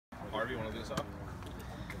you want to lead us off?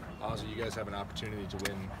 Also, you guys have an opportunity to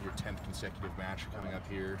win your 10th consecutive match coming up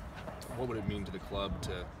here. What would it mean to the club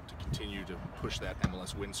to continue to push that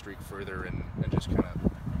MLS win streak further and just kind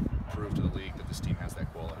of prove to the league that this team has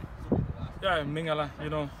that quality? Yeah, it means a lot.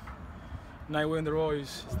 9 wins in a row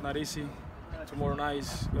is not easy. Tomorrow night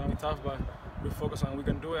is going to be tough, but we focus on what we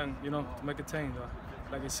can do and, to make it 10.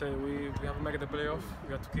 Like I said, we have to make it the playoff.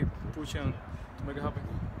 We have to keep pushing to make it happen.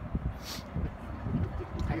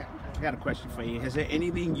 I got a question for you. Is there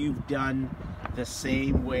anything you've done the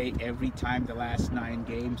same way every time the last 9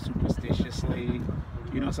 games, superstitiously?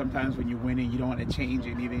 Sometimes when you're winning, you don't want to change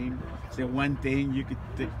anything. Is there one thing you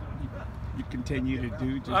continue to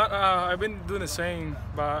do? I've been doing the same,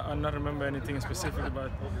 but I don't remember anything specific.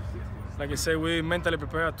 But like I said, we mentally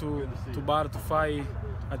prepared to battle, to fight.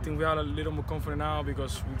 I think we are a little more confident now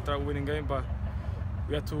because we start winning games, but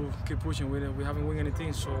we have to keep pushing. We haven't won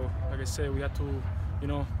anything, so like I said, we have to,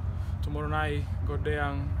 tomorrow night go there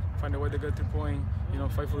and find a way to get 3 points.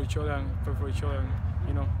 Fight for each other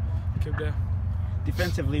and keep there.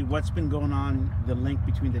 Defensively, what's been going on, the link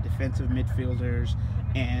between the defensive midfielders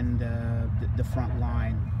and the front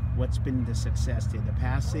line? What's been the success there? The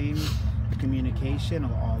passing, the communication,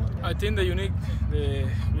 or all of it? I think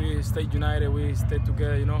we stay united, we stay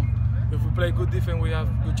together. If we play good defense, we have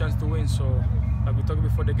good chance to win. So, like we talked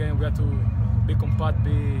before the game, we have to be compact.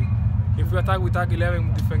 If we attack 11,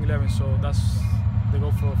 we defend 11. So that's the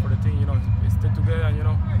goal for the team. Stay together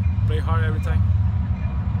and play hard every time.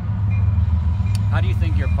 How do you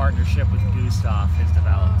think your partnership with Gustav has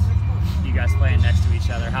developed? You guys playing next to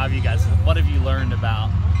each other. What have you learned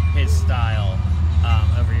about his style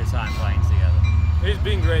over your time playing together? He's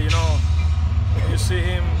been great. You see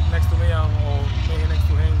him next to me or me next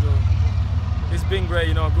to him. So it's been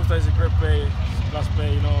great. Gustav is a great player, class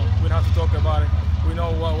player. We don't have to talk about it. We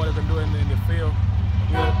know what he can do in the field.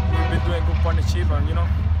 We've been doing good partnership, and we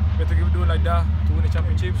have to keep doing like that to win the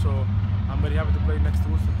championship. So I'm very happy to play next to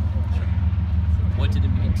Gustav. What did it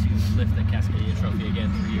mean to lift the Cascadia Trophy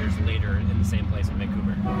again 3 years later in the same place in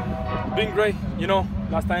Vancouver? Been great.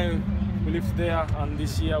 Last time we lived there, and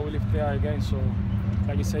this year we live there again. So,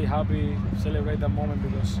 like I say, happy to celebrate that moment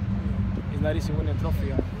because it's not easy winning a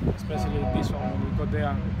trophy, especially this one when we got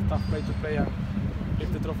there. Tough play to play and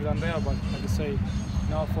lift the trophy down there. But like I say,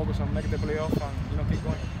 now focus on making the playoff and keep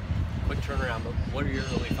going. Quick turnaround, but what are your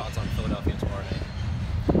early thoughts on Philadelphia tomorrow night?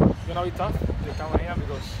 It's gonna be tough. They come here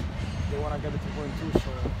because they want to get the 2.2,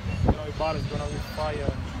 so the battle is going to be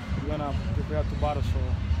fire. We're going to prepare to battle, so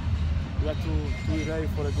we have to be ready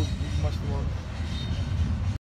for a good match tomorrow.